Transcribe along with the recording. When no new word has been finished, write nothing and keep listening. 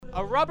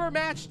A rubber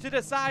match to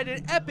decide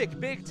an epic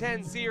Big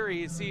Ten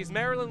series sees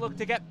Maryland look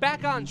to get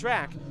back on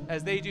track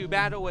as they do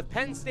battle with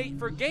Penn State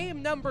for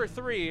game number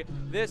 3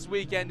 this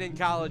weekend in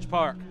College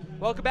Park.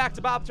 Welcome back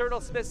to Bob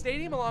Turtle Smith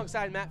Stadium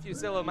alongside Matt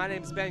Fusillo. My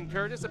name's Ben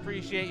Curtis.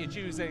 Appreciate you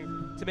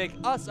choosing to make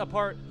us a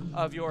part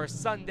of your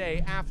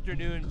Sunday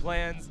afternoon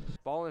plans.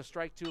 Ball and a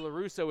strike to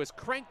LaRusso is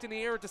cranked in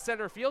the air to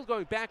center field.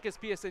 Going back is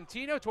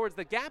Piacentino towards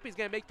the gap. He's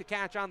going to make the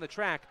catch on the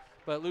track,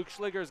 but Luke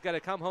Schliger's going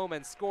to come home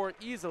and score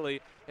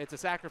easily. It's a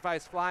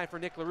sacrifice fly for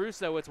Nick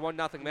LaRusso. It's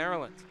 1-0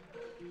 Maryland.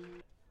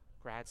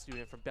 Grad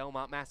student from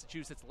Belmont,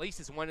 Massachusetts,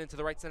 laces one into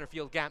the right center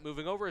field gap.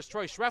 Moving over is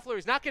Troy Schreffler.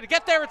 He's not going to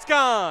get there. It's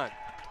gone.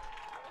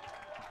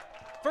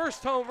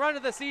 First home run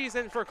of the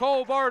season for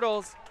Cole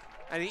Bartles,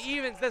 and he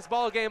evens this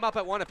ball game up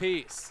at 1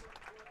 apiece.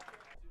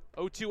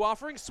 0-2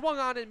 offering, swung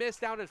on and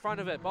missed out in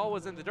front of it. Ball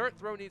was in the dirt.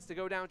 Throw needs to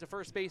go down to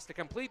first base to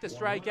complete the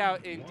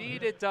strikeout.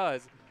 Indeed it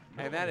does.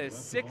 And that is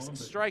 6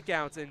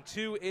 strikeouts in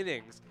 2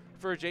 innings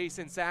for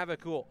Jason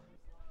Savacool.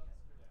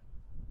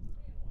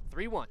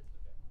 3-1.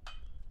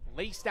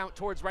 Laced out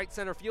towards right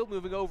center field.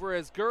 Moving over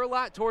is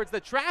Gerlach towards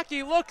the track.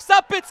 He looks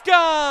up. It's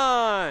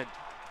gone.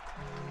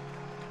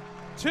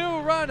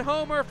 2-run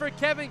homer for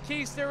Kevin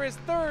Keister, his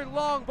 3rd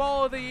long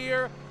ball of the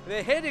year.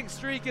 The hitting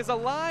streak is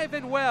alive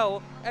and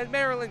well, and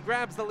Maryland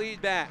grabs the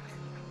lead back.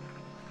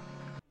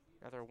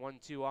 Another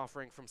 1-2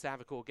 offering from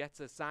Savacool.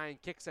 Gets a sign,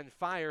 kicks and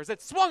fires.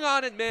 It swung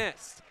on and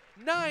missed.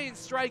 9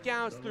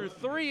 strikeouts through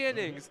 3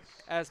 innings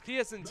as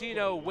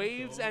Piacentino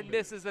waves and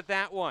misses at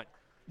that one.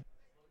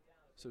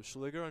 So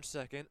Schliger on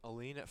second,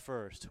 Aline at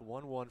first.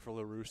 1-1 for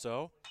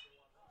LaRusso.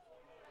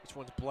 This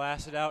one's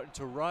blasted out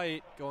into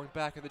right, going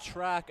back at the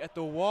track at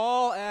the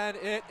wall, and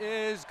it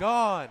is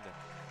gone.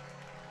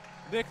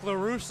 Nick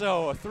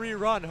LaRusso, a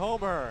 3-run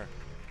homer.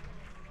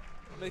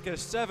 Make it a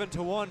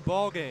 7-1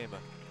 ball game.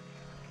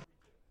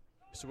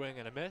 Swing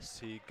and a miss.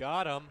 He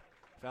got him.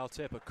 Foul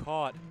tip,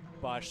 caught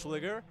by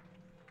Schliger.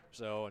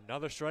 So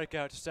another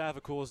strikeout to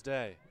Savacool's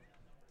day.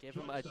 Give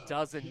him a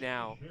dozen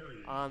now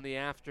on the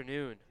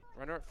afternoon.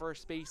 Runner at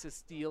first base is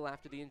Steele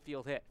after the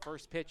infield hit.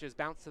 First pitch is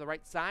bounced to the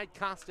right side.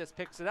 Costas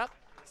picks it up,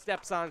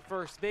 steps on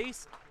first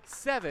base.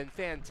 7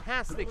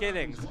 fantastic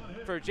innings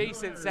for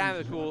Jason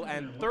Savacool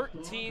and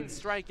 13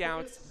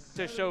 strikeouts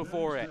to show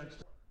for it.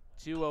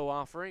 2-0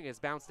 offering is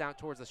bounced out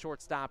towards the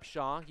shortstop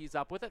Shaw. He's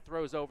up with it,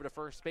 throws over to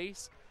first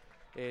base.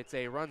 It's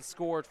a run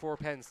scored for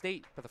Penn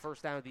State for the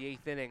first out of the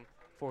 8th inning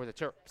for the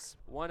Terps.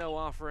 1-0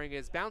 offering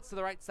is bounced to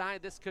the right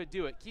side. This could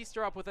do it.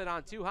 Keister up with it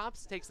on 2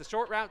 hops, takes the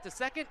short route to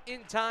second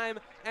in time,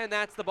 and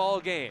that's the ball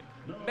game.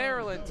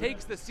 Maryland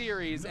takes the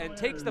series and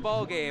takes the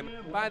ball game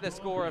by the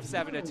score of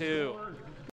 7-2.